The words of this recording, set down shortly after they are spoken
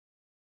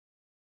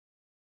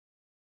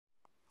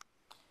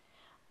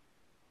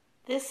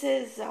This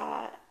is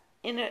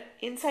in an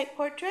insight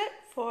portrait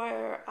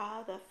for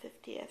the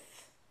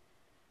 50th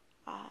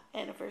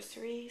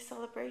anniversary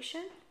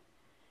celebration,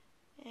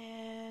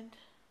 and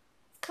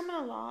it's coming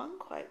along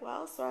quite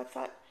well, so I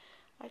thought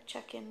I'd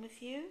check in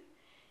with you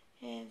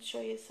and show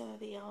you some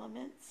of the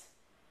elements.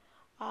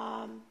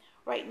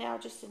 Right now,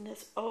 just in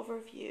this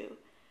overview,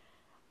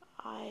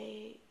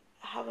 I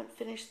haven't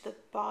finished the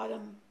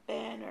bottom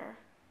banner.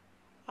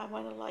 I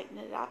want to lighten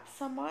it up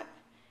somewhat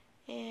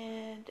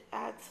and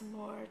add some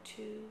more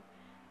to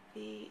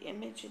the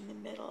image in the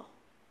middle.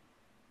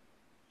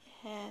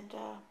 And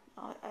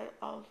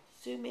I'll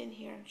zoom in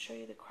here and show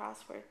you the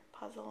crossword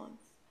puzzle and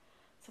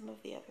some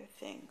of the other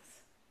things.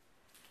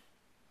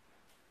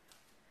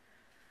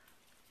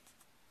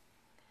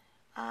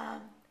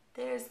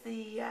 There's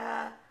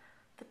the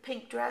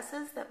pink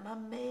dresses that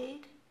Mom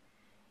made,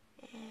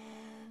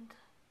 and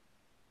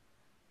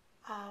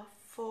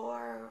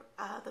for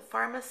the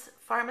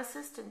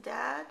pharmacist and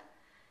Dad,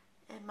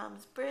 and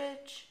Mom's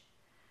bridge,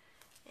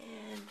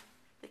 and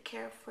the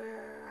care for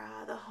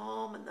the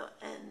home, and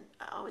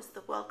always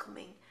the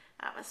welcoming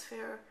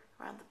atmosphere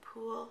around the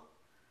pool.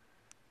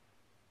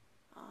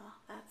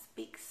 That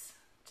speaks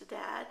to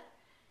Dad.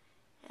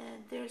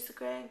 And there's the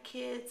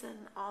grandkids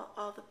and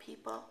all the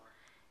people.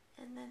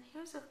 And then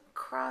here's a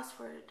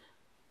crossword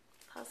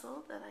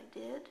puzzle that I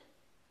did.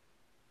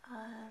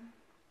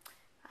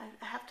 I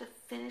have to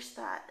finish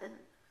that, and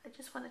I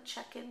just want to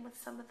check in with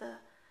some of the,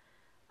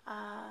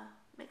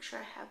 make sure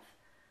I have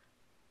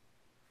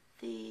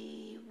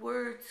the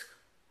words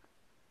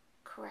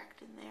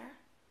correct in there.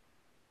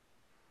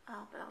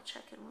 But I'll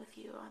check in with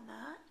you on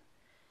that.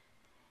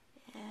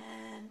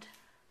 And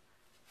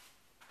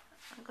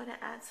I'm going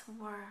to add some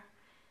more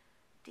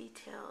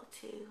detail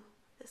to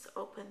this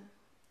open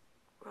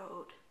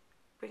road,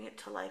 bring it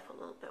to life a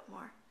little bit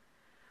more.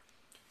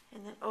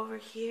 And then over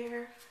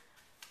here,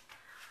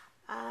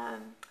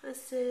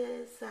 this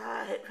is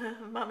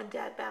Mom and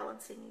Dad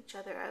balancing each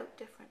other out,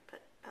 different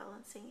but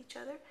balancing each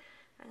other.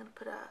 I'm going to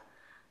put a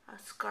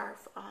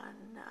scarf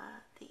on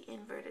the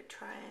inverted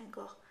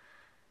triangle,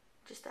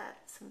 just add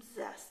some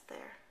zest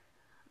there.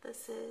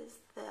 This is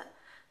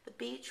the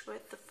beach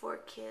with the 4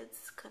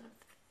 kids, kind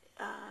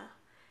of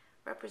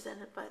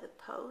represented by the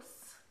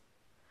posts,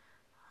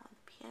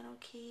 the piano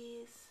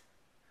keys,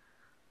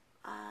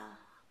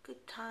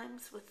 good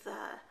times with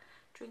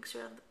drinks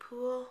around the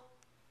pool.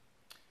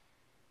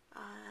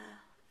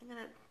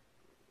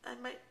 I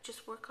might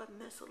just work on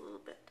this a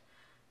little bit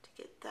to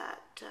get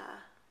that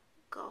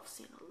golf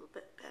scene a little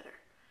bit better.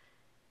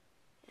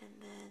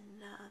 And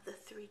then the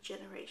 3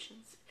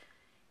 generations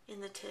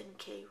in the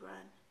 10K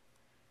run.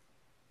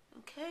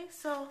 Okay,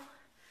 so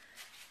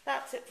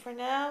that's it for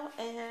now,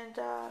 and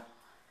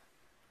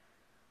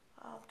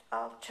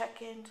I'll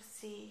check in to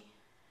see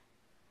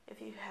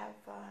if you have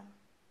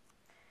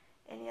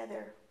any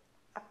other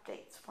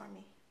updates for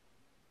me.